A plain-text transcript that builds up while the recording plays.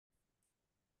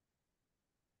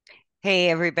Hey,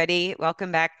 everybody.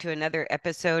 Welcome back to another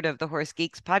episode of the Horse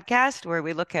Geeks podcast, where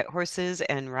we look at horses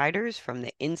and riders from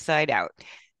the inside out.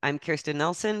 I'm Kirsten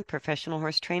Nelsen, professional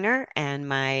horse trainer, and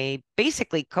my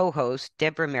basically co-host,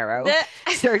 Deb Romero,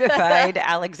 The certified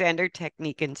Alexander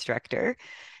technique instructor.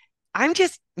 I'm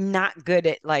just not good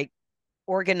at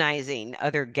organizing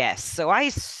other guests. So I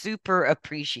super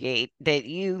appreciate that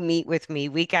you meet with me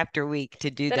week after week to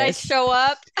do that I this. show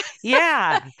up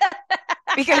Yeah,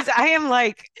 because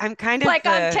I'm kind of like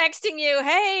I'm the texting you,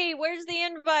 "Hey, where's the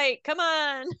invite? Come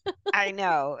on." I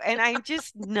know. And I'm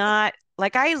just not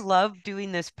like I love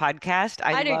doing this podcast.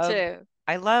 I do too.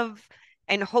 I love,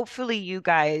 and hopefully you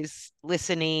guys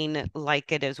listening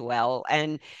like it as well.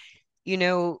 And, you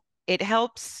know, it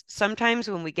helps sometimes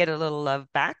when we get a little love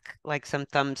back, like some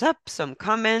thumbs up, some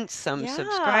comments, some Yeah.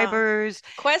 subscribers.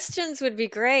 Questions would be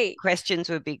great. Questions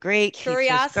would be great, keeps us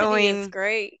Curiosity is going.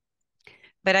 great.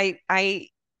 But I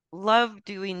love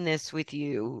doing this with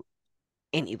you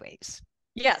anyways.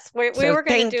 Yes, we So were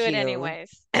going to do thank it you.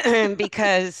 anyways.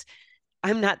 Because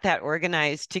I'm not that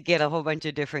organized to get a whole bunch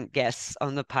of different guests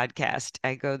on the podcast.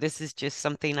 I go, this is just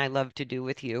something I love to do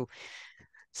with you.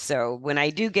 So when I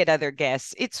do get other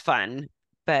guests, it's fun,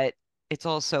 but it's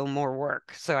also more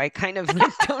work. So I kind of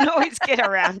like don't always get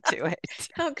around to it.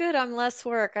 Oh, good. I'm less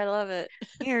work. I love it.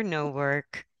 You're no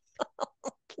work.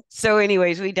 So,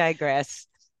 anyways, we digress.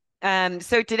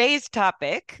 So today's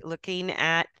topic, looking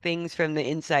at things from the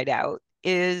inside out,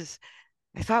 is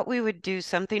I thought we would do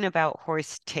something about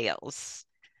horse tails.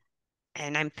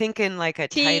 And I'm thinking like a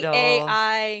title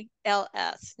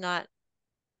Tails, not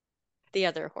the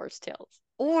other horse tails.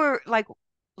 or like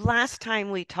last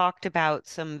time we talked about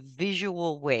some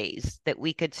visual ways that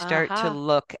we could start to Uh-huh.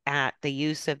 look at the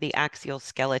use of the axial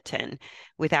skeleton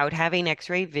without having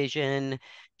x-ray vision,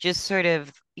 just sort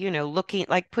of, looking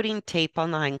like putting tape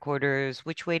on the hindquarters,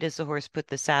 which way does the horse put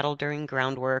the saddle during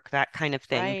groundwork, that kind of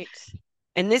thing. Right.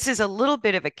 And this is a little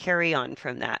bit of a carry on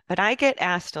from that, but I get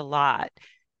asked a lot.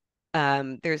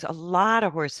 There's a lot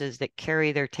of horses that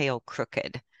carry their tail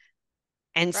crooked.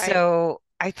 And Right. so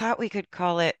I thought we could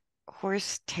call it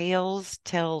horse tails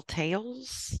tell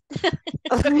tales.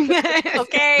 Is that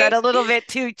Okay. a little bit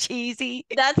too cheesy?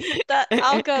 That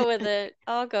I'll go with it.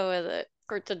 I'll go with it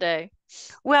for today.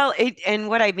 Well, and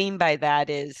what I mean by that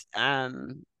is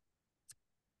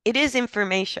it is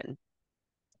information.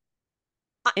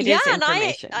 It Yeah, is and I,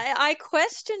 information. I I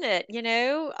question it,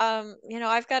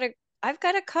 I've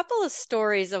got a couple of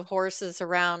stories of horses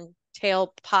around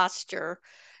tail posture,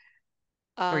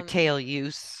 Or um, tail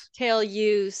use. tail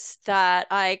use that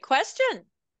I question.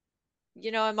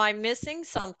 Am I missing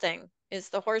something? Is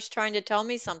the horse trying to tell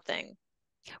me something?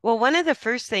 Well, one of the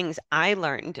first things I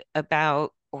learned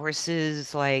about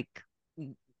horses, like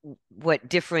what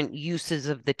different uses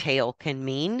of the tail can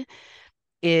mean,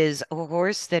 is a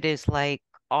horse that is like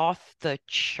off the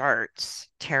charts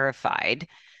terrified.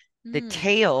 The Hmm.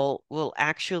 tail will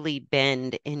actually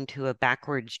bend into a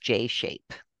backwards J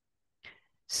shape.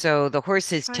 So the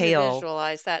horse's Trying to tail,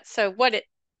 visualize that. So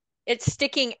it's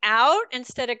sticking out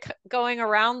instead of going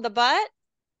around the butt?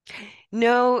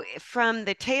 no, from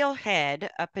the tail head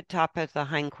up at top of the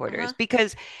hindquarters, Uh-huh.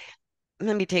 because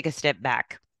let me take a step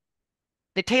back.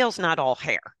 The tail's not all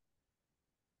hair,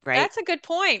 right? That's a good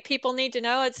point. People need to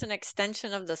know it's an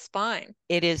extension of the spine.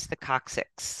 It is the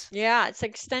coccyx, Yeah, it's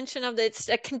extension of it's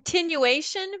a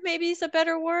continuation, maybe is a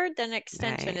better word than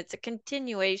extension. right? It's a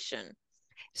continuation.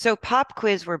 So pop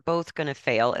quiz, we're both going to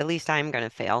fail. At least I'm going to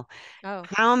fail. Oh,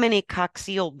 How many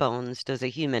coccygeal bones does a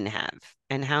human have?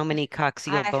 And how I many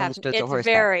coccygeal I have bones does a it horse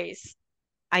have? varies.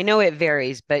 I know it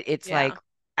varies, but it's like Yeah.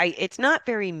 it's not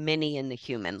very many in the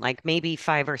human, like maybe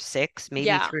five or six, maybe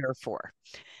Yeah, three or four.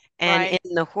 And right.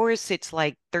 in the horse, it's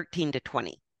like 13 to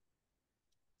 20.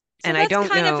 So And I that's don't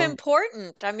kind of know,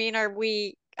 important. I mean, are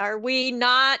we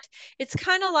not it's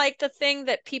kind of like the thing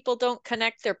that people don't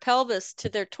connect their pelvis to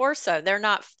their torso. They're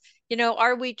not,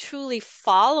 are we truly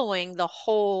following the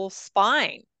whole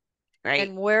spine right?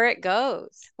 and where it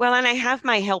goes? Well, and I have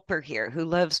my helper here who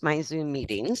loves my Zoom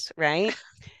meetings, right?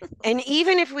 And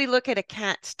even if we look at a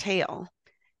cat's tail,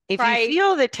 if you Right.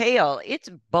 feel the tail, it's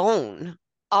bone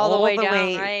All the way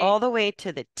down, right? all the way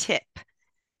to the tip.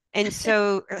 And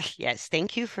so, yes,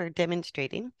 thank you for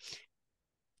demonstrating.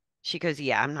 She goes,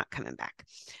 yeah, I'm not coming back.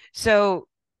 So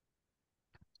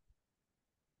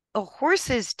a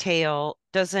horse's tail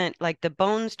doesn't like the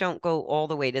bones don't go all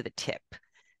the way to the tip.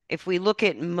 If we look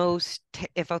at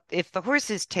if the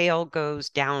horse's tail goes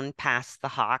down past the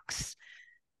hocks,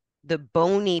 the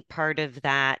bony part of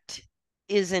that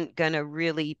isn't going to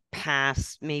really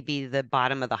pass maybe the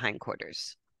bottom of the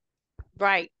hindquarters.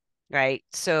 Right. right?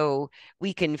 So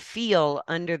we can feel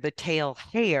under the tail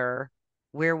hair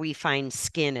where we find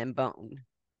skin and bone.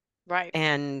 Right.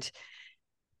 And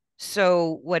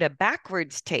so what a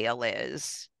backwards tail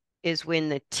is when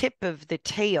the tip of the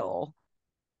tail,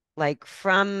 like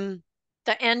from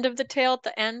The end of the tail at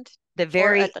the end the or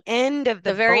very at the end of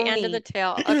the very end of the bony,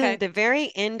 tail. Okay. the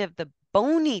very end of the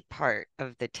bony part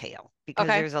of the tail, because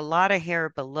Okay. there's a lot of hair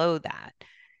below that.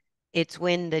 It's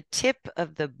when the tip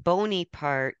of the bony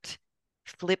part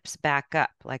flips back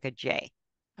up like a J.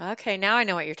 Okay. Now I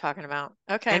know what you're talking about.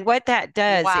 And Okay. what that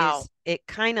does Wow. is it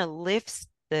kind of lifts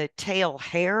the tail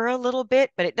hair a little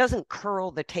bit, but it doesn't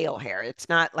curl the tail hair. It's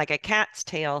not like a cat's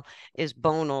tail is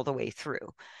bone all the way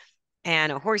through.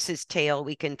 And a horse's tail,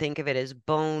 we can think of it as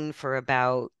bone for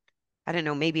about, I don't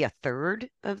know, maybe a third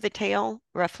of the tail,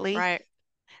 roughly. Right.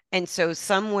 And so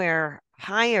somewhere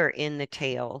higher in the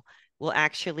tail, we'll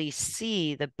actually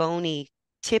see the bony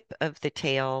tip of the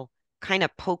tail kind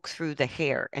of poke through the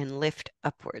hair and lift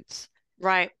upwards.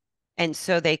 Right. And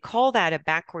so they call that a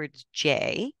backwards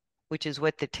J, which is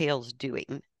what the tail's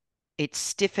doing. It's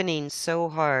stiffening so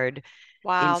hard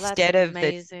Wow, that's instead of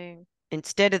the amazing.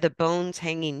 instead of the bones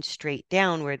hanging straight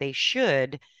down where they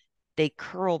should, they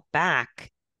curl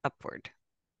back upward.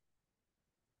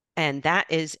 And that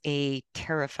is a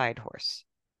terrified horse.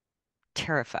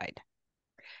 Terrified.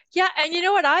 Yeah, and you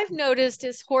know what I've noticed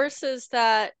is horses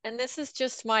that, and this is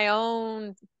just my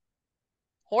own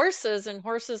horses and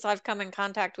horses I've come in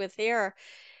contact with here,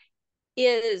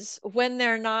 is when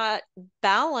they're not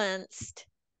balanced,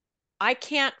 I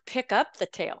can't pick up the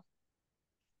tail.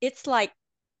 It's like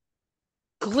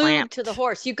glued to the Clamped.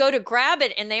 horse. You go to grab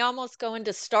it and they almost go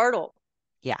into startle.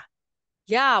 Yeah.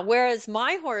 Yeah, whereas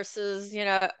my horses,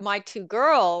 my two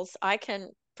girls, I can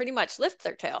pretty much lift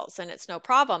their tails and it's no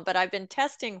problem. But I've been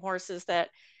testing horses that,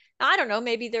 I don't know,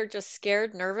 maybe they're just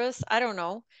scared, nervous. I don't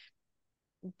know.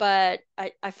 But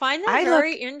I find that I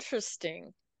very look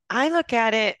interesting. I look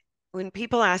at it when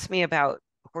people ask me about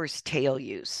horse tail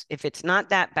use. If it's not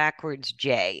that backwards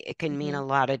J, it can mean Hmm. a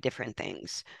lot of different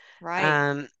things. Right.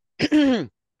 Um,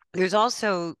 there's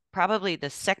also probably the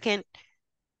second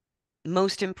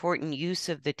most important use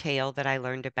of the tail that I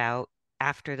learned about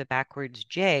after the backwards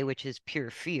J, which is pure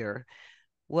fear,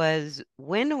 was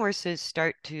when horses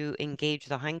start to engage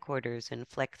the hindquarters and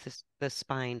flex the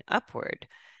spine upward,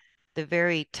 the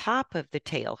very top of the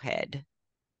tail head,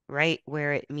 right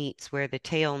where it meets, where the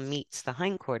tail meets the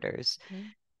hindquarters,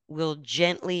 Mhm. will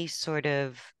gently sort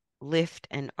of lift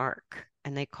and arc,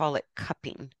 and they call it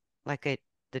cupping, like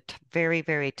the very,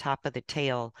 very top of the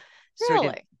tail sort of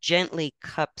Really? gently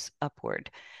cups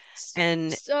upward.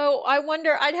 And So I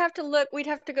wonder, I'd have to look, we'd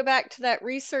have to go back to that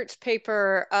research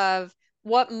paper of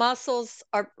what muscles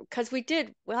are, because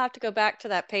we'll have to go back to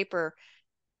that paper,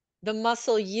 the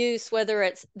muscle use,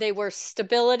 whether they were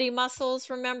stability muscles,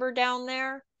 remember down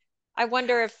there? I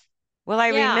wonder if, well, I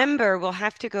yeah, remember we'll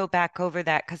have to go back over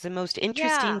that because the most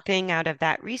interesting yeah, thing out of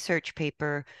that research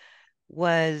paper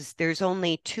was there's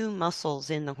only two muscles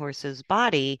in the horse's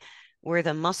body where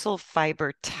the muscle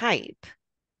fiber type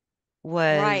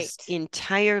was right.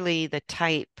 entirely the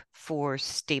type for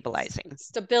stabilizing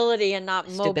Stability and not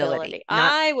stability, mobility.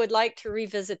 not, I would like to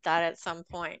revisit that at some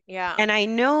point. Yeah. and I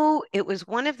know it was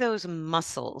one of those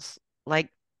muscles, like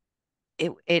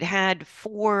it had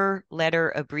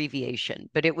four-letter abbreviation,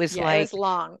 but it was Yeah, it was like,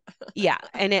 long. yeah,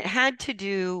 and it had to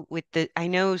do with I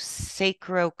know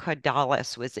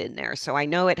sacrocaudalis was in there, so I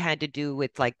know it had to do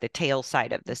with like the tail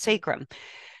side of the Mhm. sacrum.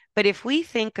 But if we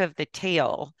think of the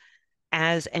tail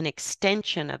as an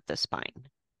extension of the spine,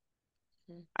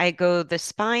 Mhm. I go, the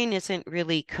spine isn't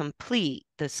really complete,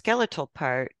 the skeletal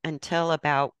part, until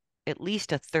about at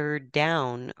least a third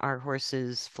down our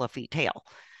horse's fluffy tail.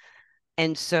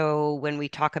 And so when we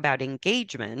talk about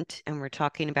engagement and we're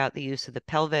talking about the use of the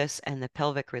pelvis and the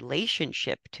pelvic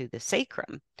relationship to the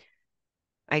sacrum,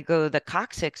 I go, the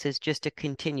coccyx is just a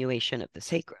continuation of the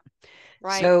sacrum.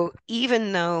 Right. So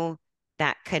even though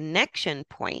that connection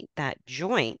point, that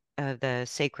joint of the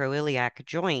sacroiliac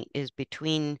joint is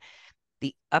between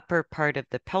the upper part of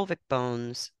the pelvic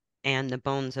bones and the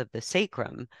bones of the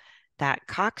sacrum, that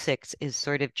coccyx is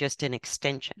sort of just an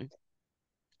extension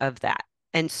of that.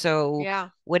 And so Yeah.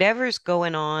 whatever's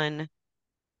going on,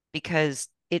 because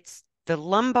it's the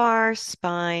lumbar,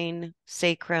 spine,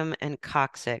 sacrum, and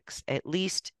coccyx, at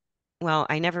least, well,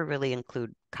 I never really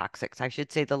include coccyx. I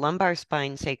should say the lumbar,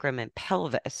 spine, sacrum, and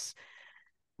pelvis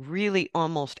really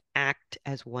almost act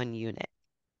as one unit.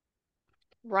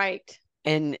 Right.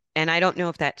 And I don't know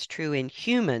if that's true in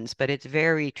humans, but it's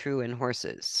very true in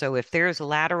horses. So if there's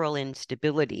lateral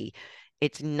instability,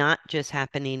 it's not just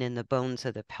happening in the bones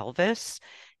of the pelvis,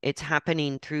 It's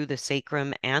happening through the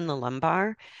sacrum and the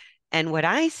lumbar. And what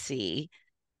I see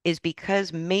is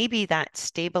because maybe that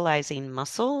stabilizing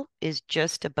muscle is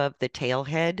just above the tail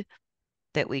head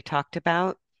that we talked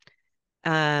about.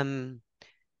 Um,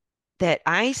 that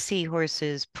I see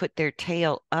horses put their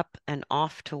tail up and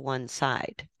off to one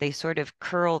side. They sort of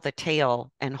curl the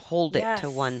tail and hold it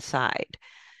to one Yes. side.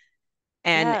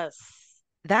 And Yes.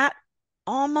 that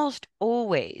almost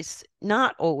always,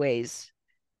 not always,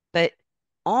 but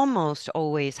almost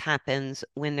always happens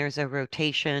when there's a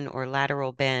rotation or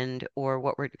lateral bend or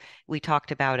what we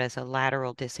talked about as a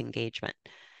lateral disengagement.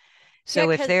 Yeah,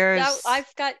 So if because that there's,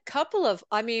 I've got a couple of,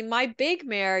 I mean, my big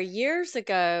mare years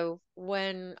ago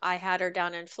when I had her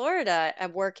down in Florida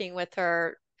and working with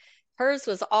her, hers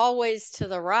was always to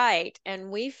the right.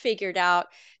 And we figured out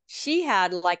she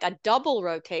had like a double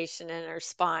rotation in her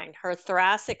spine. Her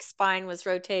thoracic spine was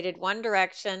rotated one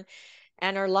direction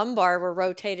and her lumbar were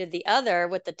rotated the other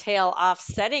with the tail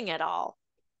offsetting it all.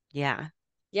 yeah.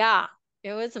 Yeah,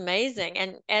 it was amazing.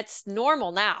 And it's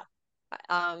normal now.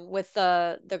 With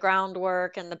the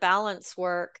groundwork and the balance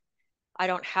work, I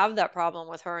don't have that problem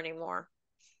with her anymore.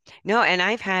 No, and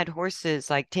I've had horses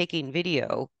like taking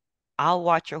video. I'll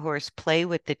watch a horse play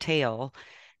with the tail,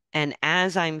 and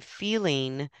as I'm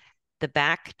feeling the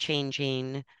back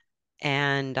changing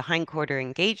and the hindquarter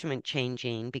engagement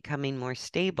changing, becoming more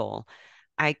stable,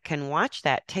 I can watch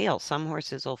that tail. Some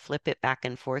horses will flip it back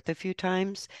and forth a few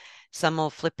times. Some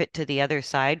will flip it to the other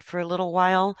side for a little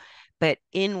while, but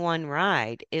in one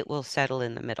ride, it will settle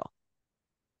in the middle.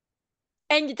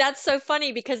 And that's so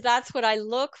funny because that's what I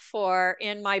look for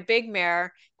in my big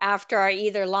mare after I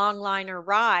either long line or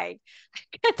ride.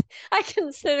 I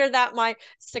consider that my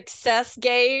success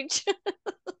gauge.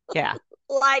 Yeah.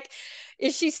 Like,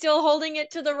 is she still holding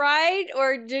it to the right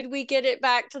or did we get it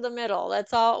back to the middle?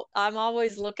 That's all. I'm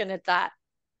always looking at that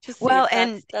to see Well, if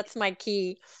and that's my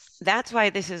key. that's why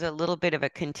this is a little bit of a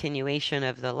continuation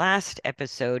of the last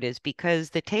episode, is because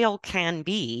the tail can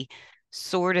be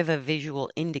sort of a visual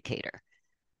indicator,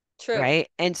 True. right?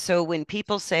 And so when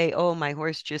people say, oh, my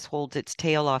horse just holds its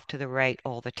tail off to the right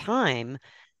all the time,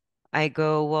 I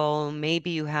go, well,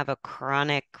 maybe you have a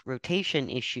chronic rotation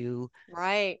issue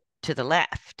Right. to the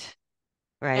left,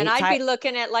 And right? So I'd be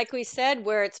looking at, like we said,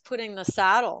 where it's putting the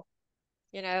saddle,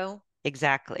 you know?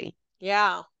 exactly.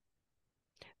 Yeah.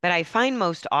 But I find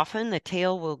most often the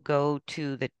tail will go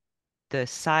to the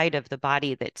side of the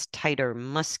body that's tighter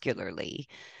muscularly,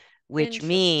 which Interesting.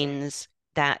 means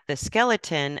that the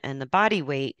skeleton and the body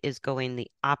weight is going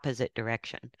the opposite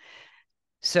direction.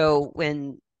 So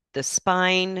when the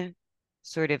spine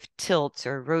sort of tilts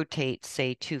or rotates,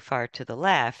 say, too far to the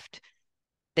left,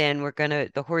 then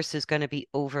the horse is going to be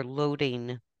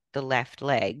overloading the left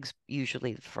legs,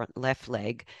 usually the front left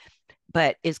leg,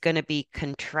 but is going to be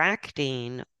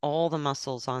contracting all the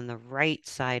muscles on the right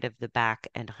side of the back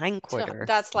and hindquarter.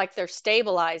 That's like their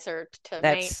stabilizer to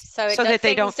make That's so so that that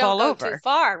they things don't don't fall go too over.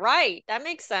 far. Right. That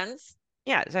makes sense.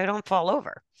 Yeah, so I don't fall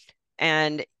over.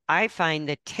 And I find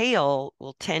the tail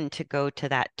will tend to go to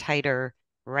that tighter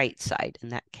right side in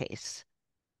that case,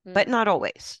 but Hmm. not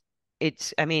always.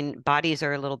 I mean, bodies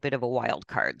are a little bit of a wild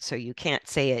card, so you can't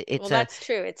say Well, it's a that's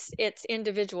true. It's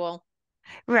individual.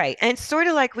 right. And it's sort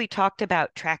of like we talked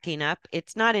about tracking up.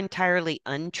 It's not entirely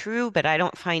untrue, but I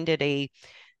don't find it a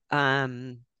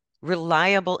um,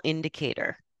 reliable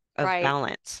indicator of Right.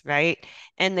 balance, right?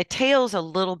 And the tail's a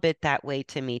little bit that way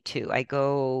to me too. I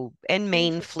go and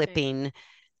mane Interesting. flipping,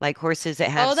 like horses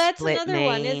that have Oh, that's split another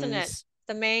one, isn't it? manes.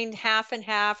 The main half and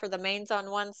half or the main's on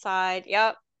one side.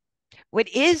 Yep. What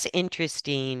is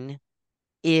interesting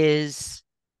is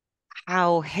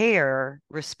how hair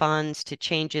responds to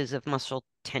changes of muscle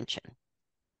tension,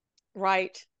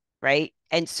 Right. right?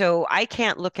 And so I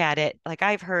can't look at it like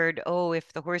I've heard, oh,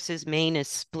 if the horse's mane is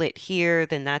split here,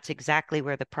 then that's exactly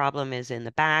where the problem is in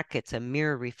the back. It's a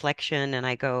mirror reflection. And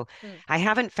I go, Hmm. I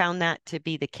haven't found that to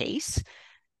be the case.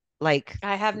 Like,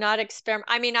 I have not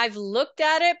I mean, I've looked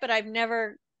at it, but I've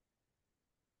never,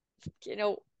 you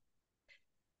know,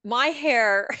 my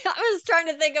hair, I was trying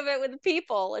to think of it with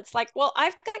people. It's like, well,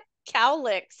 I've got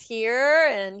cowlicks here,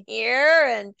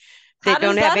 and how that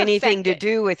don't does have that anything affect to it?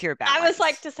 do with your I was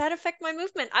like, balance. does that affect my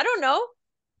movement? I don't know.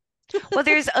 Well,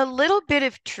 there's a little bit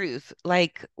of truth.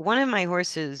 Like one of my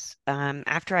horses,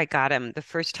 after I got him, the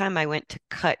first time I went to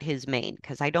cut his mane,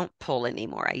 because I don't pull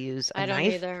anymore, I use a I don't knife.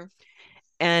 either.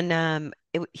 And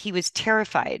he was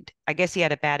terrified. I guess he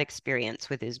had a bad experience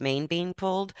with his mane being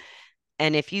pulled.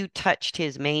 And if you touched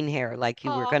his mane hair like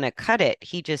you were Oh, going to cut it,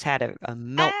 he just had a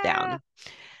ah, meltdown.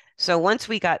 So once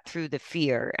we got through the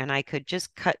fear and I could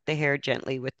just cut the hair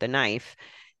gently with the knife,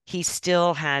 he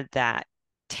still had that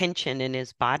tension in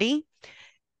his body.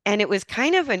 And it was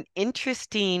kind of an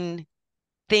interesting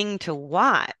thing to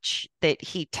watch that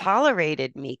he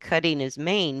tolerated me cutting his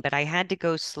mane, but I had to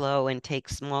go slow and take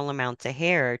small amounts of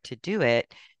hair to do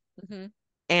it. Hmm.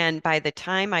 And by the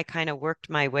time I kind of worked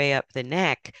my way up the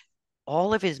neck,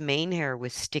 all of his mane hair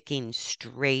was sticking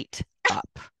straight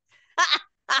up.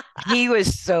 He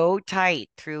was so tight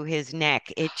through his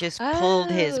neck. It just pulled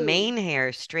his Oh, mane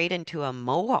hair straight into a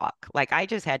mohawk. Like I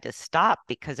just had to stop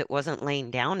because it wasn't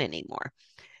laying down anymore.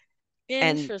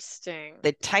 And interesting.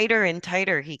 the tighter and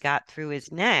tighter he got through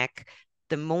his neck,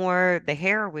 the more the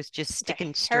hair was just The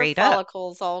sticking hair straight up,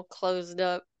 follicles all closed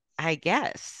up. I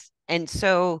guess. And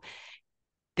so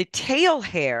the tail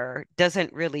hair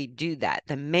doesn't really do that.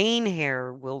 The mane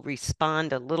hair will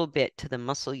respond a little bit to the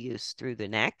muscle use through the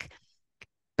neck,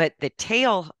 but the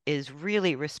tail is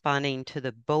really responding to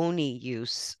the bony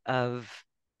use of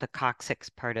the coccyx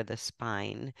part of the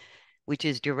spine, which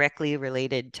is directly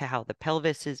related to how the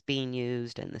pelvis is being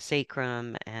used and the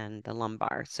sacrum and the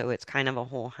lumbar. So it's kind of a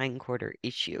whole hindquarter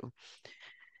issue.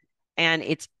 And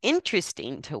it's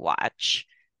interesting to watch.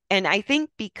 And I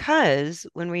think because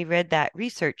when we read that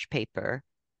research paper,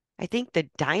 I think the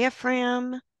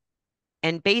diaphragm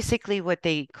and basically what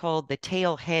they called the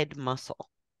tail head muscle.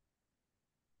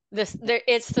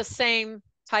 It's the same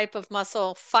type of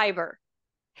muscle fiber.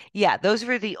 Yeah, those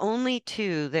were the only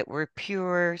two that were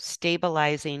pure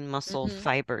stabilizing muscle Hmm.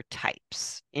 fiber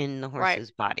types in the Right.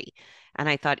 horse's body. And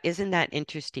I thought, isn't that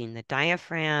interesting? The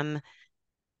diaphragm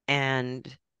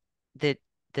and the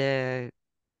the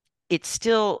it's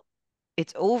still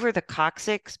it's over the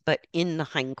coccyx, but in the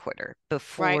hindquarter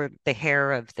Right. before the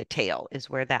hair of the tail is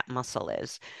where that muscle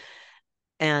is.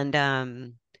 And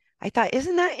I thought,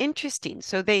 isn't that interesting?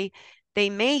 So they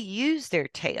may use their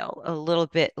tail a little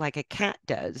bit like a cat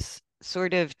does,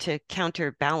 sort of to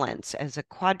counterbalance as a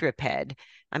quadruped.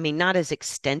 I mean, not as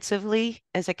extensively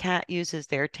as a cat uses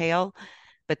their tail,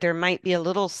 but there might be a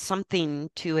little something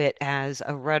to it as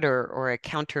a rudder or a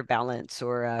counterbalance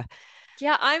or a,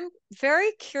 Yeah, I'm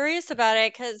very curious about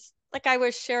it because, like I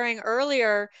was sharing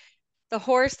earlier, the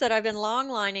horse that I've been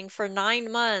longlining for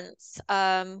 9 months,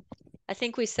 I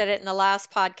think we said it in the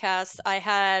last podcast. I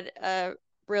had a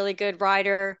really good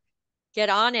rider get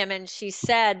on him, and she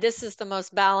said, "This is the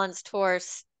most balanced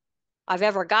horse I've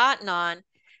ever gotten on."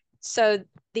 So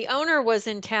the owner was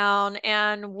in town,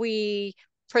 and we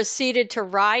proceeded to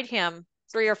ride him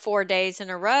 3 or 4 days in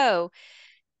a row.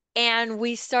 And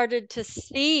we started to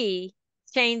see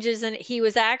changes. And he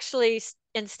was actually,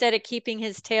 instead of keeping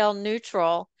his tail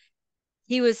neutral,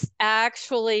 he was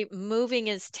actually moving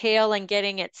his tail and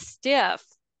getting it stiff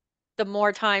the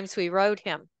more times we rode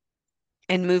him.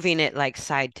 and moving it like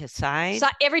side to So side.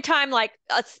 every time, like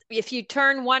if you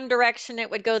turn one direction,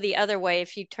 it would go the other way.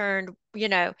 If you turned,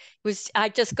 it was, I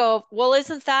just go, well,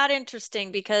 isn't that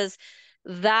interesting? Because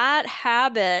that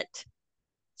habit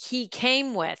he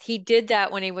came with, he did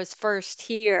that when he was first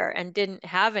here and didn't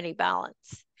have any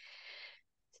balance.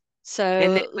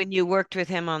 And then So when you worked with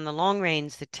him on the long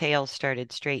reins, the tail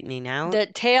started straightening out. the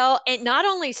tail, and not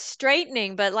only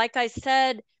straightening, but like I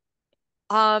said,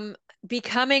 um,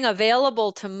 becoming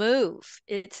available to move.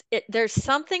 There's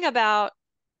something about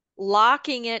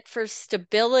locking it for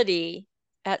stability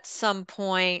at some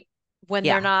point when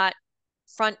they're Yeah. not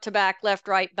front to back, left,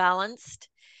 right balanced.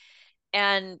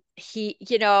 And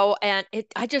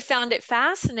I just found it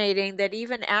fascinating that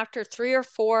even after 3 or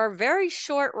 4 very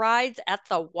short rides at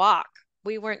the walk,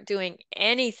 we weren't doing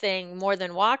anything more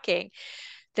than walking,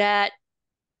 that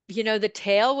the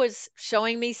tail was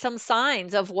showing me some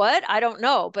signs of what I don't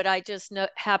know, but I just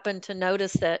happened to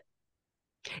notice it.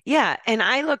 Yeah, and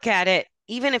I look at it,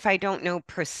 even if I don't know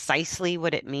precisely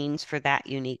what it means for that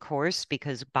unique horse,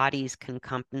 because bodies can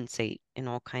compensate in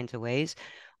all kinds of ways.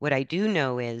 What I do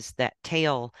know is that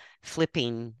tail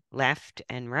flipping left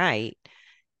and right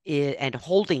and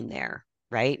holding there,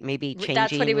 right? Maybe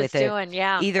That's what he changing was with a doing.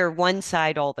 Yeah. either one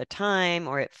side all the time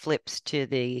or it flips to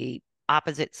the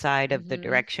opposite side of the Hmm.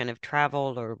 direction of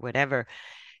travel or whatever.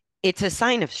 It's a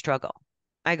sign of struggle.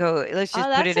 I go, let's Oh,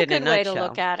 just put that's it a in a good way to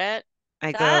look nutshell. at it.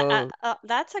 I That go,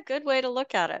 that's a good way to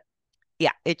look at it.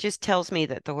 yeah, it just tells me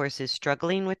that the horse is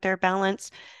struggling with their balance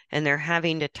and they're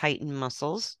having to tighten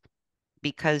muscles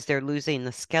because they're losing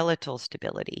the skeletal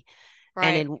stability.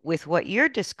 And Right. with what you're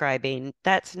describing,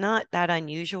 that's not that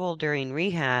unusual during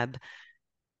rehab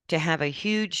to have a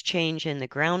huge change in the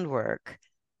groundwork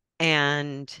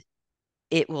and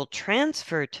it will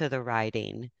transfer to the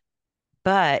riding.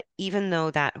 But even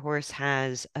though that horse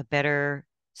has a better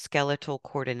skeletal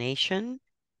coordination,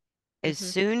 as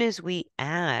Hmm. soon as we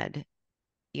add,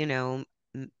 you know,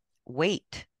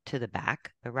 weight to the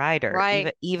back, the rider,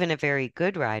 Right. even a very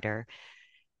good rider,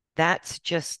 that's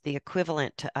just the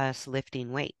equivalent to us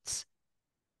lifting weights.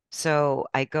 So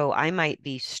I might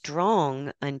be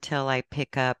strong until I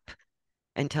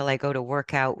go to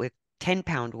work out with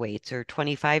 10-pound weights or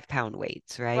 25-pound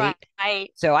weights, right?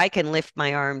 Right. So I can lift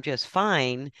my arm just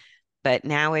fine. But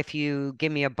now if you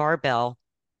give me a barbell,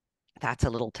 that's a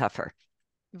little tougher.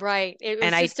 Right. It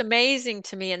And was just amazing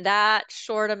to me in that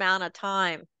short amount of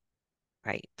time,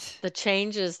 right. the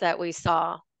changes that we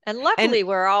saw. And And luckily,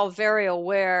 we're all very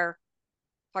aware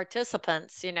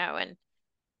participants, and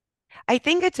I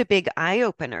think it's a big eye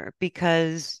opener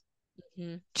because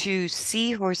Mhm. to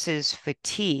see horses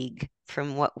fatigue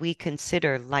from what we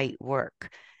consider light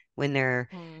work when they're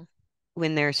Mm,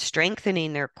 when they're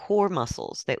strengthening their core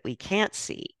muscles that we can't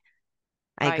see.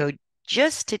 I right, go,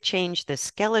 just to change the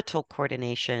skeletal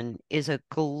coordination is a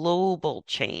global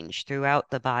change throughout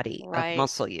the body of right,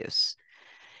 muscle use.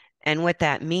 And what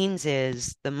that means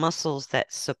is the muscles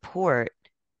that support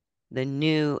the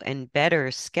new and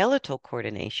better skeletal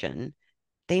coordination,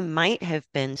 they might have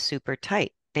been super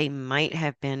tight. They might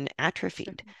have been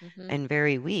atrophied hmm and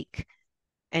very weak.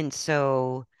 And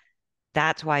so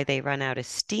that's why they run out of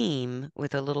steam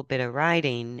with a little bit of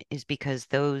riding, is because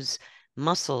those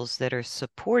muscles that are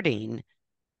supporting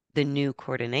the new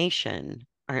coordination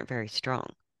aren't very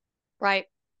strong. right.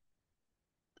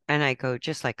 And I go,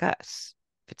 just like us.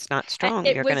 If it's not strong,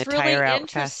 It you're going to was really tire out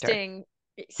faster. interesting.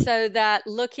 So that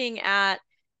looking at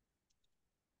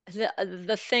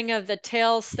the thing of the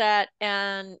tail set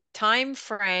and time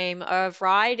frame of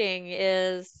riding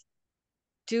is,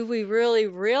 do we really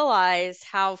realize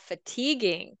how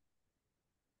fatiguing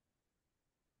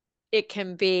it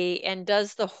can be? And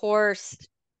does the horse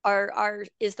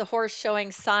is the horse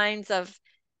showing signs of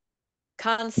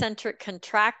concentric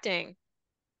contracting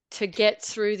to get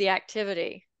through the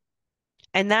activity?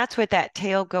 And that's what that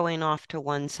tail going off to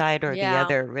one side or the Yeah,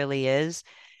 other really is,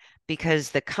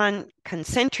 because the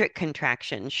concentric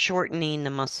contraction, shortening the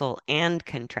muscle and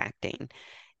contracting,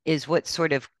 is what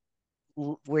sort of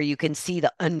where you can see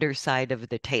the underside of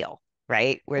the tail,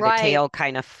 right? Where the right, tail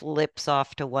kind of flips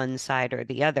off to one side or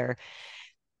the other.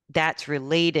 That's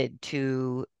related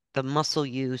to the muscle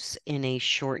use in a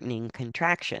shortening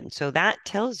contraction. So that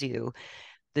tells you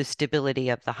the stability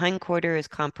of the hindquarter is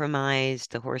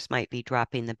compromised. The horse might be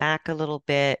dropping the back a little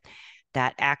bit.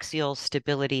 That axial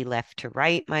stability left to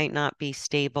right might not be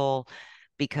stable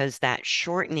because that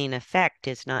shortening effect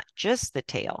is not just the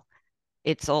tail,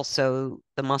 it's also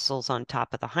the muscles on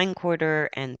top of the hindquarter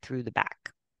and through the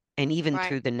back and even right.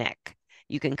 through the neck.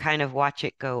 You can kind of watch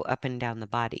it go up and down the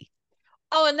body.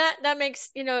 Oh, and that makes,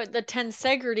 the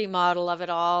tensegrity model of it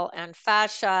all, and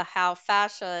fascia, how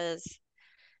fascia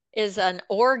is an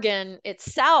organ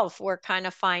itself. We're kind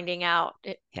of finding out,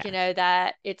 Yeah.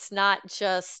 that it's not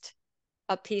just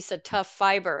a piece of tough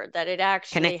fiber, that it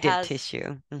actually Connective has,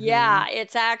 tissue. yeah,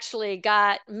 it's actually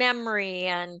got memory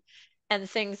and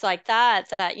things like that,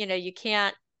 that, you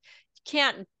can't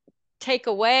take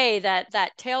away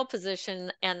that tail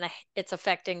position, and it's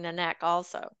affecting the neck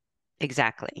also.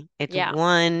 Exactly. It's Yeah.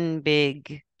 one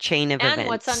big chain of And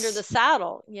what's under the events.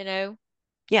 saddle.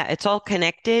 Yeah, it's all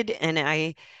connected. And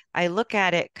I look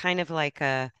at it kind of like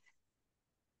the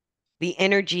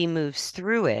energy moves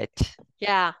through it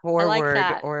Yeah, I like forward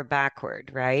that. or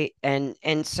backward, right? And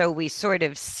so we sort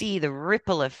of see the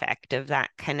ripple effect of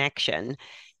that connection.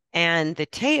 And the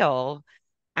tail,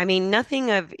 I mean,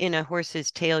 nothing of in a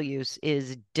horse's tail use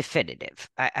is definitive.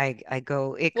 I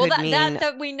go, it Well, could that mean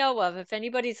that we know of. If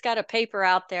anybody's got a paper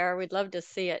out there, we'd love to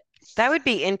see it. that would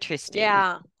be interesting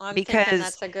Yeah, I'm thinking because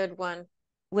that's a good one.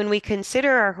 when we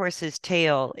consider our horse's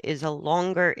tail is a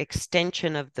longer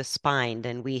extension of the spine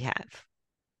than we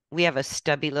have a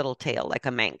stubby little tail like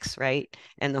a Manx, right?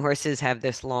 And the horses have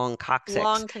this long coccyx.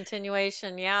 Long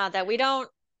continuation, yeah, that we don't,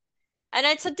 and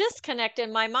it's a disconnect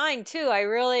in my mind too. I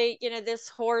really, this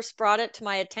horse brought it to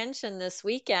my attention this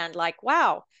weekend. Like,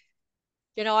 wow,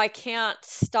 I can't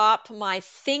stop my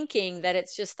thinking that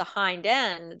it's just the hind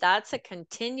end. That's a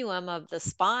continuum of the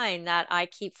spine that I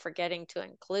keep forgetting to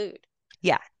include.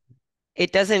 Yeah,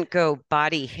 it doesn't go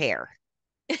body hair,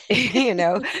 you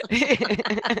know.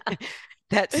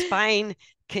 That spine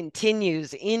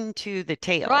continues into the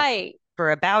tail Right,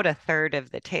 for about a third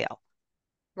of the tail.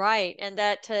 right. And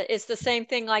that is the same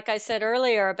thing, like I said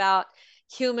earlier, about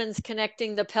humans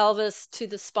connecting the pelvis to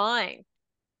the spine.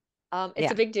 It's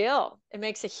Yeah. a big deal. It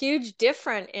makes a huge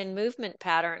difference in movement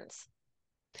patterns.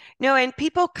 No, and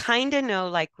people kind of know,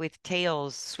 like with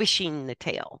tails, swishing the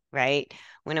tail, right?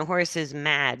 When a horse is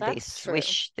mad, they That's true.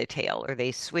 swish the tail or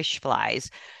they swish flies,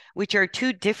 which are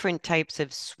two different types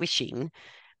of swishing.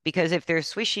 because if they're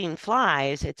swishing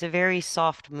flies, it's a very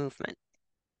soft movement,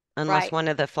 unless Right. one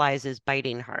of the flies is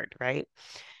biting hard, right?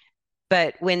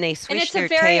 But when they And swish it's a their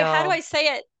very, how do tail, I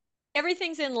say it?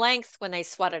 Everything's in length when they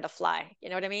sweat at a fly. You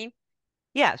know what I mean?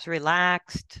 yeah, it's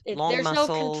relaxed, long There's no muscles.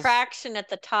 contraction at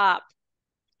the top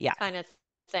Yeah. kind of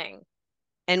thing.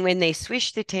 And when they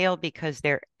swish the tail because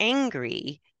they're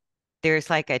angry, there's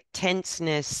like a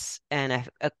tenseness and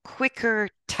a quicker,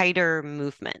 tighter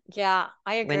movement. Yeah,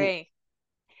 I When agree.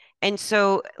 and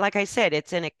so, like I said,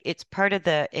 it's part of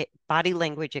the body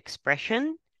language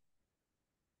expression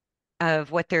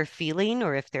of what they're feeling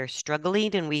or if they're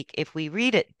struggling. And if we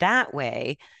read it that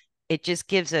way, it just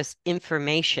gives us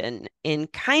information in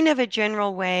kind of a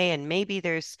general way. And maybe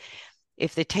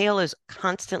if the tail is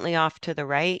constantly off to the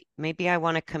right, maybe I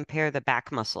want to compare the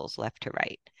back muscles left to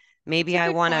right. That's Maybe a I good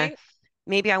want to point.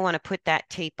 maybe I want to put that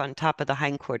tape on top of the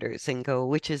hindquarters and go,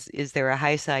 which is there a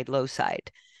high side, low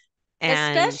side?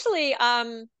 And Especially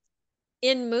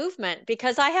in movement,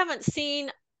 because I haven't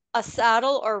seen a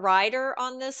saddle or rider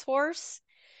on this horse.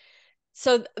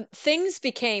 So things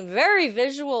became very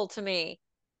visual to me.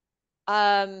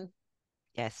 Um,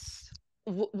 yes,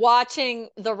 Watching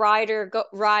the rider go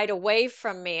ride away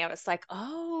from me, I was like,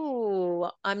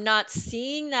 oh, I'm not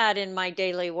seeing that in my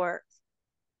daily work.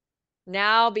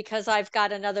 Now, because I've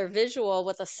got another visual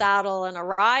with a saddle and a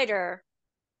rider,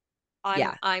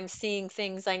 I'm yeah, I'm seeing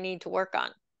things I need to work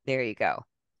on. there you go.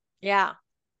 Yeah,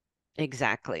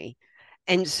 Exactly.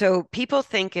 And so people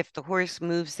think if the horse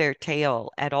moves their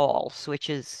tail at all,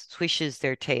 swishes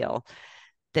their tail,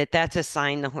 that that's a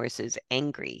sign the horse is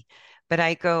angry. But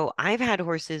I go, I've had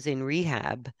horses in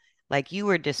rehab, like you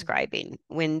were hmm, describing,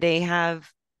 when they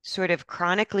have sort of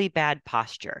chronically bad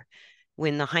posture,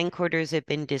 when the hindquarters have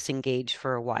been disengaged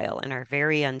for a while and are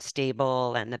very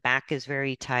unstable, and the back is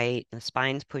very tight, the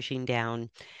spine's pushing down.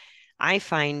 I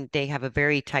find they have a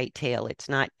very tight tail. It's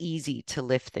not easy to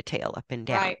lift the tail up and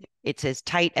down. right, It's as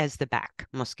tight as the back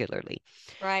muscularly.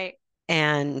 right,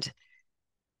 And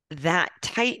that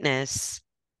tightness,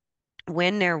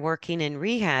 when they're working in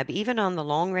rehab, even on the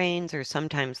long reins or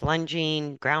sometimes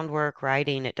lunging, groundwork,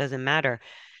 riding, it doesn't matter.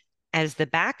 As the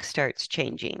back starts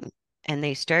changing and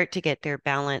they start to get their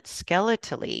balance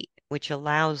skeletally, which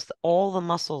allows all the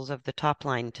muscles of the top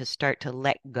line to start to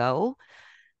let go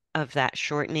of that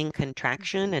shortening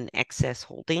contraction hmm, and excess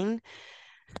holding,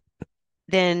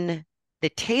 then the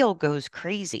tail goes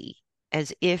crazy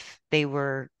as if they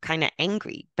were kind of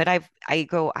angry. But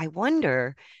I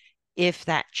wonder if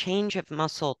that change of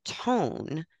muscle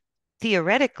tone,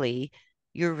 theoretically,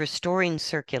 you're restoring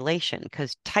circulation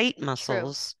because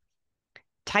true,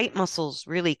 tight muscles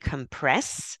really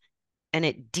compress and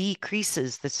it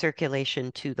decreases the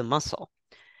circulation to the muscle.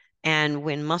 And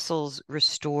when muscles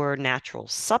restore natural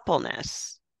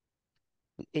suppleness,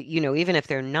 even if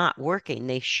they're not working,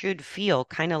 they should feel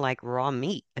kind of like raw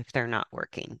meat if they're not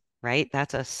working, right?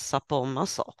 That's a supple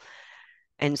muscle.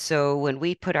 And so when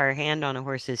we put our hand on a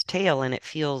horse's tail and it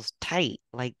feels tight,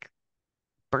 like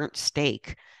burnt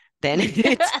steak, then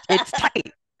it's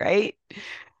tight, right?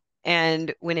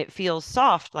 And when it feels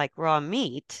soft like raw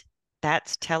meat,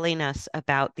 that's telling us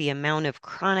about the amount of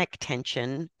chronic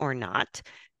tension or not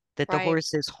that the right,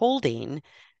 horse is holding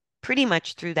pretty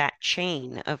much through that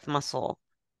chain of muscle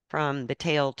from the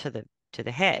tail to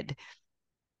the head.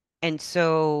 And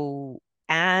so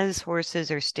as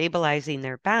horses are stabilizing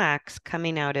their backs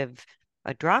coming out of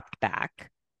a dropped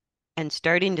back and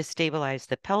starting to stabilize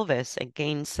the pelvis and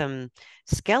gain some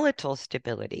skeletal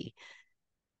stability,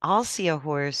 I'll see a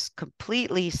horse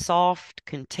completely soft,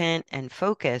 content, and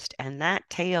focused, and that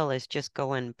tail is just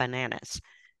going bananas.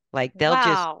 Like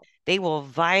wow, they will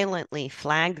violently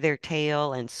flag their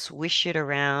tail and swish it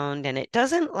around, and it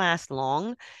doesn't last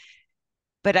long.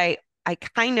 But I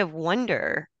kind of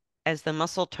wonder, as the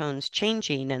muscle tone's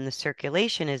changing and the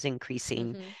circulation is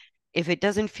increasing, hmm. if it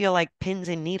doesn't feel like pins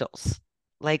and needles.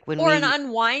 Like when Or an we,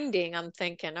 unwinding, I'm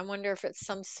thinking. I wonder if it's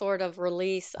some sort of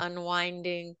release,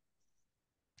 unwinding.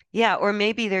 yeah, or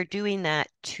maybe they're doing that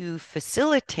to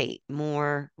facilitate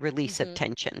more release of Hmm.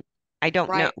 tension. I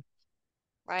don't know. Right,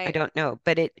 I right. don't know,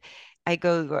 but I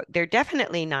go, they're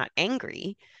definitely not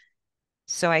angry.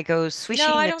 So I go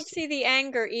No, I don't see the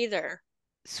anger either.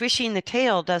 swishing the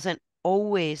tail doesn't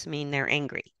always mean they're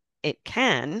angry. It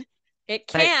can, It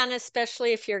but can,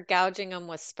 especially if you're gouging them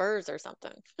with spurs or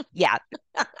something. yeah,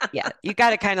 yeah, you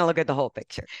got to kind of look at the whole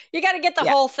picture. You got to get the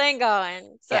Yeah, whole thing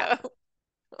going. yeah. So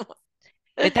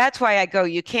But that's why I go,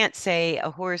 you can't say a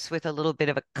horse with a little bit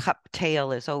of a cup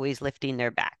tail is always lifting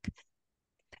their back.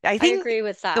 I I think agree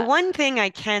with the that. one thing I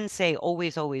can say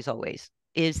always, always, always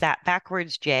is that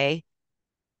backwards J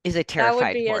is a That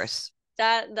would terrified be a horse.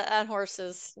 That horse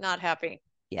is not happy.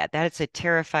 Yeah, that's a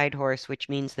terrified horse, which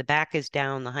means the back is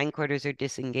down, the hindquarters are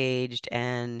disengaged,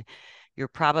 and you're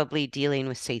probably dealing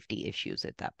with safety issues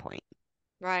at that point.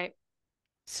 Right.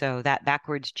 So that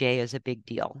backwards J is a big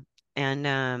deal.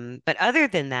 And but other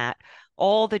than that,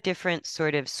 all the different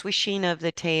sort of swishing of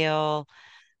the tail,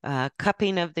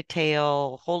 cupping of the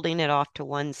tail, holding it off to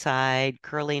one side,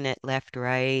 curling it left,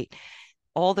 right,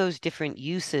 all those different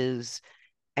uses,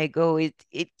 I go, it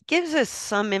gives us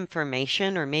some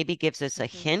information or maybe gives us a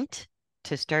Hmm. hint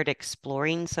to start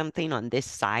exploring something on this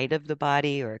side of the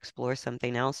body or explore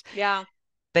something else, Yeah.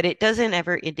 but it doesn't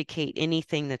ever indicate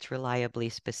anything that's reliably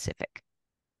specific.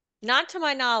 Not to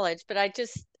my knowledge, but I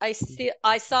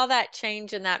saw that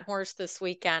change in that horse this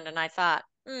weekend and I thought,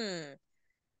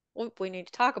 we need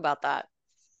to talk about that.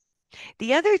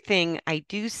 The other thing I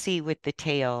do see with the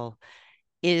tail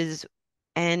is,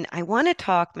 and I want to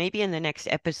talk maybe in the next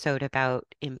episode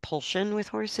about impulsion with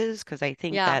horses, because I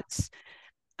think Yeah, that's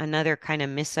another kind of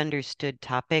misunderstood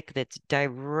topic that's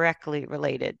directly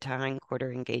related to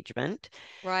hindquarter engagement.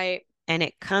 right. And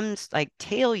it comes like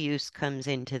tail use comes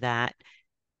into that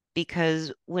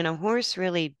because when a horse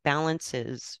really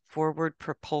balances forward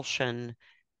propulsion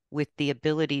with the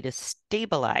ability to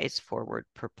stabilize forward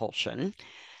propulsion,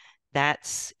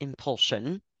 that's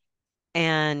impulsion.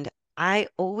 And I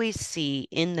always see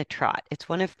in the trot, it's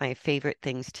one of my favorite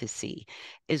things to see,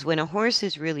 is when a horse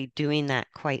is really doing that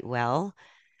quite well,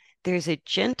 there's a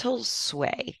gentle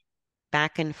sway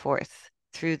back and forth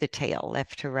through the tail,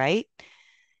 left to right.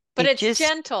 But It it's just,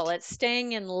 gentle. It's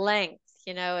staying in length.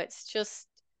 It's just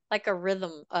like a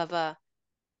rhythm of a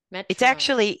it's metronome.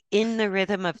 actually in the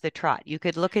rhythm of the trot. You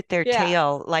could look at their Yeah,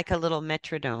 tail like a little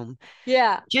metronome,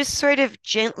 yeah, just sort of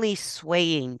gently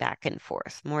swaying back and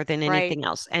forth more than right. anything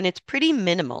else. And it's pretty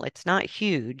minimal, it's not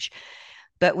huge.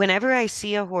 But whenever I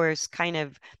see a horse kind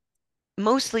of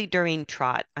mostly during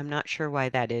trot, I'm not sure why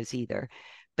that is either,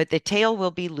 but the tail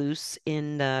will be loose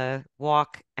in the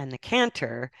walk and the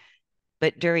canter.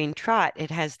 But during trot,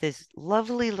 it has this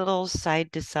lovely little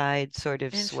side to side sort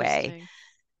of sway. Interesting.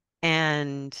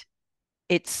 And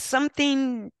it's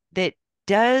something that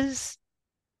does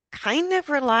kind of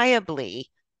reliably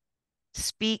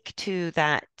speak to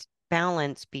that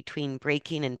balance between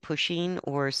braking and pushing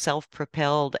or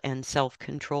self-propelled and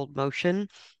self-controlled motion,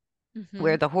 Hmm.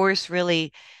 where the horse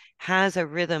really has a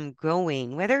rhythm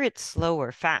going, whether it's slow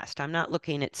or fast. I'm not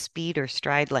looking at speed or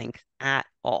stride length at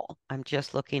all. I'm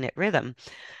just looking at rhythm.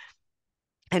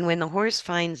 And when the horse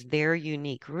finds their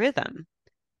unique rhythm,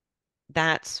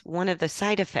 that's one of the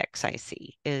side effects I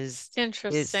see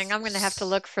Interesting. is I'm going to have to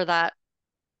look for that.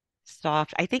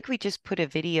 soft. I think we just put a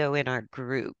video in our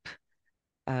group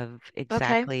of Okay.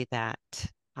 exactly that.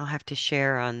 I'll have to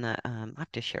share on the I'll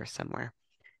have to share somewhere.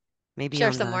 Maybe Share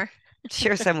on some the more.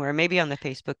 share somewhere, maybe on the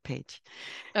Facebook page.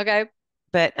 Okay.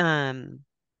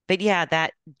 But yeah,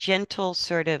 that gentle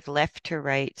sort of left to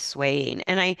right swaying.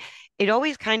 And it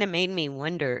always kind of made me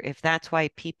wonder if that's why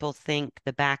people think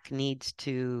the back needs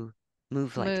to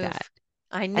move like that. Move.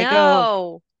 I I go,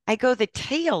 know. I go, the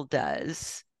tail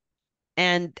does.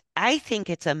 And I think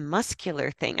it's a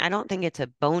muscular thing. I don't think it's a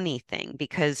bony thing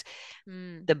because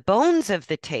Mm. the bones of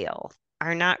the tail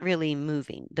are not really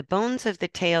moving. The bones of the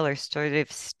tail are sort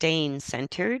of staying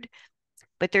centered,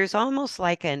 but there's almost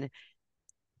like an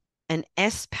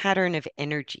S pattern of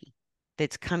energy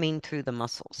that's coming through the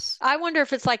muscles. I wonder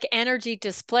if it's like energy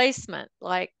displacement,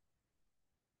 like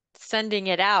sending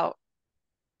it out,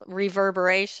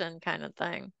 reverberation kind of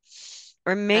thing.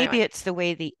 Or maybe Anyway, it's the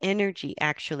way the energy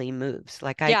actually moves.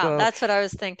 Like yeah, that's what I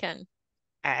was thinking.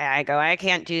 I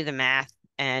can't do the math.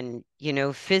 And,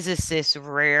 physicists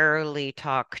rarely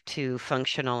talk to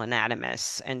functional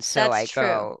anatomists. And so That's I true.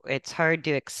 go, it's hard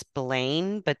to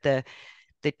explain, but the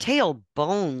tail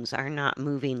bones are not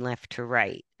moving left to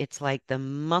right. It's like the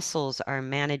muscles are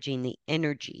managing the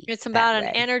energy It's that about an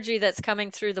way. energy that's coming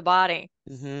through the body.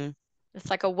 Hmm. It's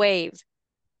like a wave.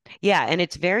 Yeah, and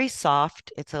it's very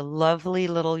soft. It's a lovely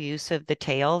little use of the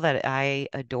tail that I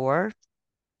adore.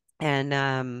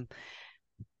 And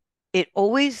it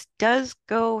always does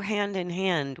go hand in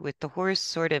hand with the horse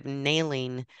sort of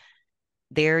nailing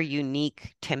their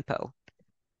unique tempo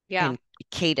Yeah, and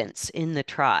cadence in the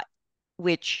trot,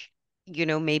 which,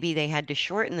 maybe they had to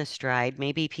shorten the stride.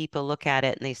 Maybe people look at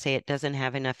it and they say it doesn't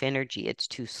have enough energy, it's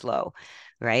too slow,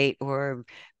 right? Or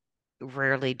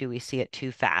rarely do we see it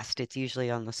too fast. It's usually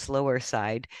on the slower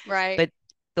side. right. But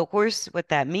the horse, what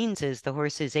that means is the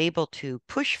horse is able to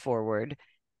push forward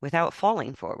without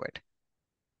falling forward.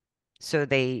 So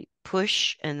they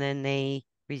push and then they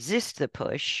resist the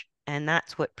push, and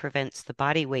that's what prevents the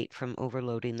body weight from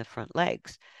overloading the front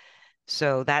legs.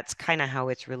 So that's kind of how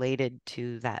it's related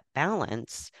to that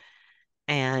balance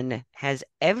and has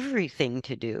everything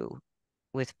to do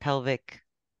with pelvic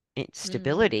Mm,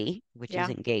 stability, which is yeah.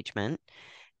 engagement,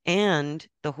 and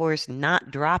the horse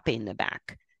not dropping the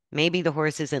back. Maybe the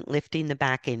horse isn't lifting the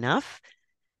back enough,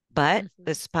 but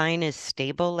the Hmm. spine is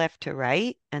stable left to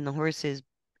right, and the horse is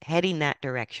heading that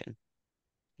direction.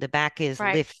 The back is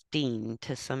Right. lifting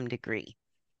to some degree,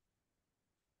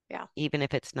 Yeah. even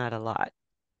if it's not a lot.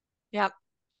 Yep.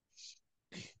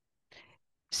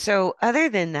 So, other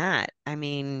than that, I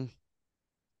mean,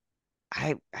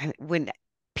 when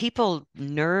people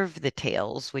nerve the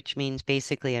tails, which means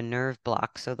basically a nerve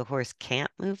block, so the horse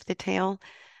can't move the tail,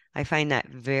 I find that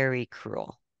very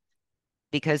cruel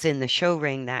because in the show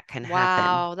ring that can happen.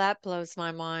 Wow, that blows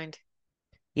my mind.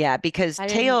 Yeah, because I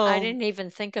tail, didn't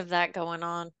even think of that going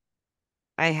on.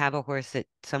 I have a horse that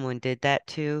someone did that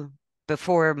to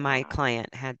before my Wow.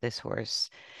 client had this horse.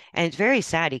 And it's very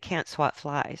sad. He can't swat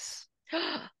flies.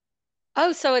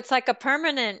 Oh, so it's like a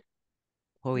permanent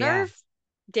Oh, yeah. nerve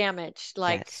damage.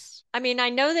 Like, Yes. I mean, I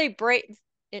know they break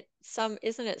it some,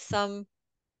 isn't it some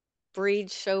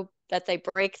breeds show that they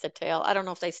break the tail? I don't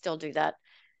know if they still do that.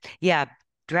 Yeah.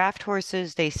 Draft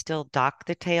horses, they still dock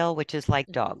the tail, which is like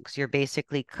Hmm. dogs. You're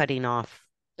basically cutting off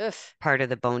Ugh. part of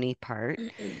the bony part.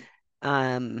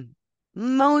 Um,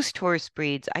 most horse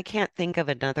breeds, I can't think of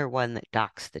another one that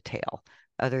docks the tail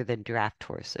other than draft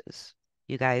horses.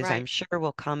 You guys, I'm Right. sure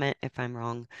will comment if I'm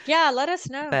wrong, Yeah, let us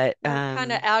know. but We're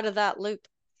kind of out of that loop.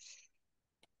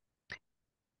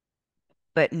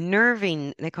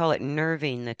 nerving, they call it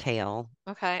nerving the tail.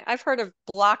 Okay. I've heard of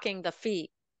blocking the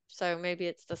feet. So maybe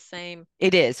it's the same,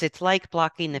 It is. It's like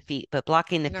blocking the feet, but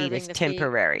blocking the feet nerving is the feet.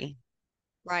 temporary.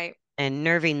 Right. And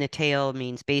nerving the tail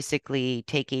means basically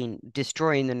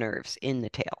destroying the nerves in the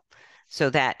tail so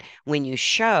that when you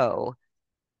show,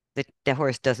 the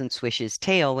horse doesn't swish his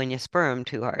tail when you spur him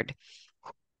too hard.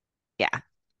 Yeah.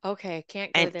 Okay.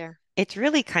 Can't go And there. it's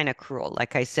really kind of cruel,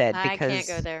 like I said, I can't go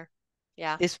because there.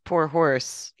 Yeah. this poor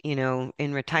horse, in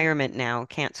Mm, retirement now,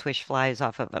 can't swish flies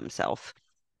off of himself.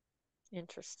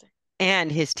 interesting.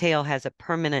 And his tail has a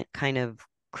permanent kind of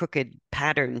crooked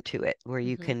pattern to it where Hmm.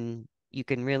 you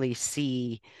can really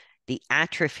see the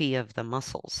atrophy of the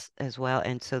muscles as well.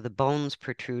 And so the bones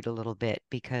protrude a little bit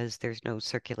because there's no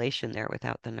circulation there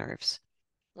without the nerves.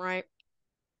 Right.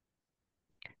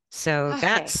 So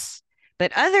Okay.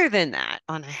 but other than that,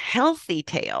 on a healthy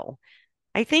tail,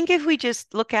 I think if we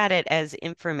just look at it as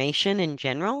information in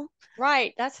general,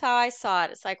 Right. That's how I saw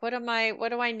it. It's like, what do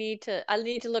I need to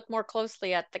look more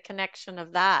closely at the connection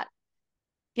of that,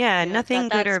 yeah, that nothing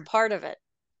good that's or, part of it.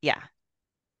 yeah.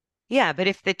 Yeah, but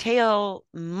if the tail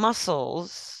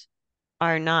muscles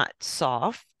are not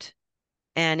soft,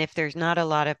 and if there's not a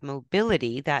lot of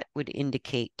mobility, that would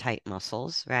indicate tight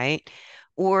muscles, right?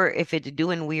 Or if it's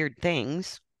doing weird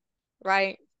things,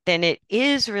 Right. then it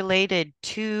is related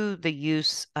to the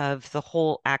use of the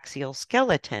whole axial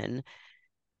skeleton,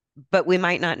 but we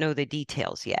might not know the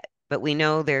details yet. But we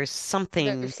know there's There's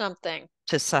something something.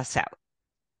 to suss out.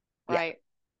 Yeah, Right.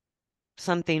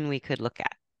 something we could look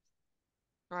at.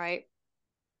 Right.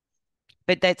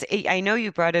 But I know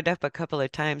you brought it up a couple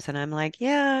of times, and I'm like,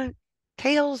 yeah,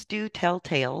 tales do tell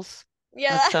tales of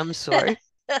Yeah. some sort.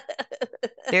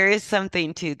 There is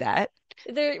something to that.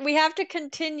 We have to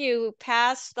continue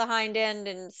past the hind end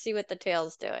and see what the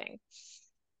tail's doing.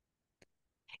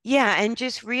 Yeah, and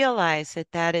just realize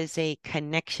that that is a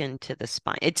connection to the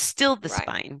spine. It's still the Right.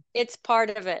 spine. It's part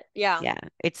of it. Yeah. Yeah,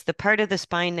 it's the part of the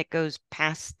spine that goes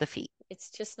past the feet, It's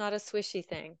just not a swishy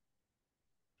thing.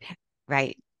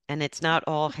 right? And it's not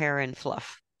all hair and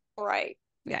fluff, Right.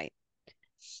 right?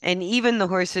 And even the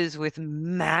horses with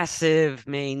massive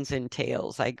manes and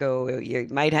tails, I go, you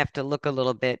might have to look a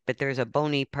little bit, but there's a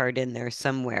bony part in there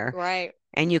somewhere. Right.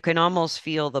 And you can almost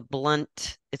feel the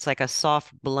blunt, it's like a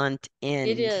soft, blunt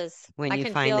It end is. when I you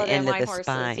can find feel the it in end of my the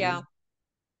horses. Yeah. spine.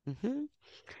 Hmm.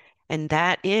 And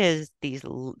that is these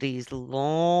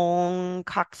long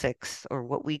coccyx, or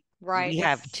what Right. we It's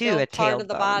have too, still a part of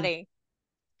the tailbone. body.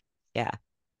 Yeah.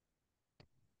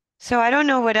 So I don't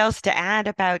know what else to add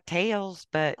about tails,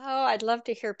 but Oh, I'd love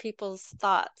to hear people's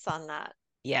thoughts on that.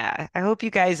 yeah, I hope you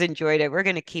guys enjoyed it. We're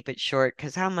going to keep it short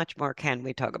because how much more can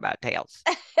we talk about tails?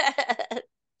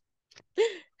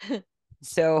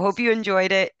 So hope you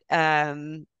enjoyed it.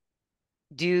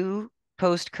 Do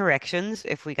post corrections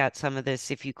if we got some of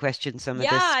this, if you question some of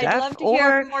Yeah, this I'd stuff, love to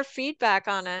hear more feedback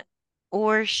on it.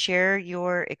 or share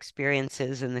your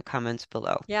experiences in the comments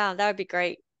below. Yeah, that would be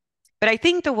great. But I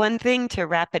think the one thing to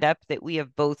wrap it up that we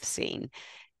have both seen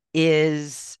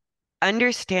is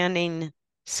understanding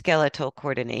skeletal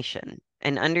coordination.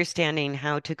 and understanding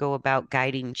how to go about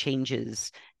guiding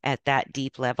changes at that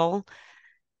deep level,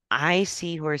 I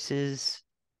see horses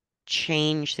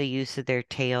change the use of their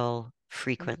tail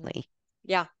Hmm. frequently.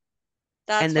 Yeah,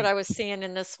 And that's what the I was seeing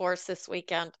in this horse this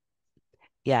weekend.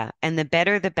 Yeah, and the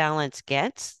better the balance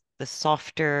gets, the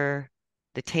softer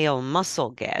the tail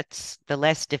muscle gets, the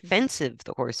less Mhm. defensive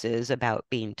the horse is about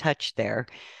being touched there.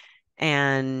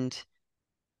 And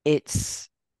it's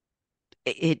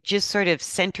it just sort of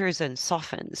centers and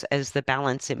softens as the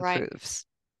balance Right. improves.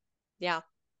 Yeah,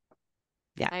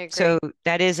 Yeah. I So agree.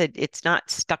 it's not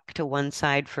stuck to one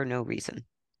side for no reason.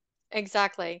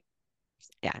 Exactly.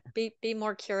 Yeah. Be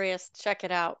more curious. Check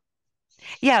it out.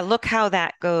 Yeah, look how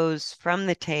that goes from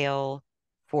the tail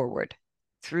forward,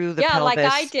 through the Yeah, like I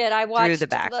pelvis, did. through the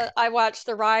back. I watched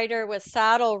the rider with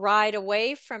saddle ride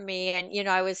away from me, and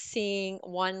I was seeing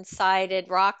one-sided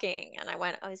rocking, and I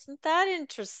went, "Oh, isn't that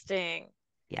interesting?"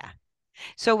 Yeah.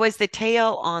 So was the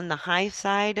tail on the high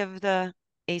side of the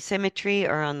asymmetry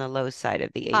or on the low side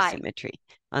of the Hi. asymmetry?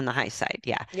 On the high side,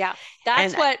 yeah. Yeah.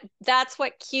 And That's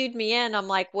what cued me in. I'm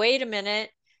like, "Wait a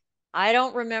minute. I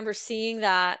don't remember seeing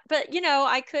that." But,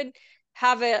 I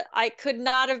could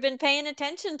not have been paying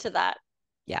attention to that.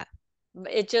 yeah.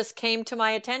 It just came to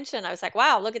my attention. I was like,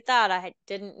 "Wow, look at that.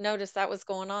 Didn't notice that was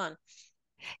going on."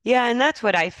 Yeah, and that's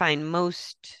what I find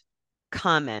most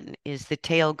common is the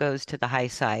tail goes to the high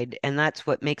side, and that's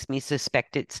what makes me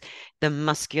suspect it's the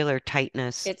muscular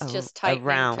tightness It's just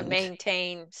tightening to around.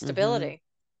 maintain Hmm. stability.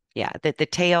 Yeah, that the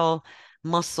tail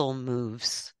muscle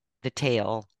moves the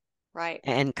tail Right.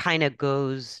 and kind of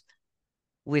goes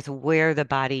with where the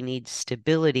body needs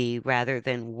stability rather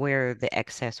than where the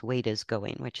excess weight is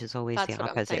going, which is always the That's what I'm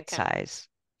opposite thinking.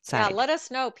 Yeah, side. let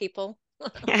us know, people.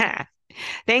 Yeah.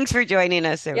 Thanks for joining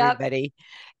us, Yep. everybody.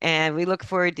 And we look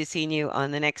forward to seeing you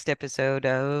on the next episode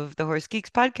of the Horse Geeks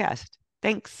podcast.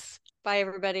 Thanks. Bye,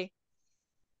 everybody.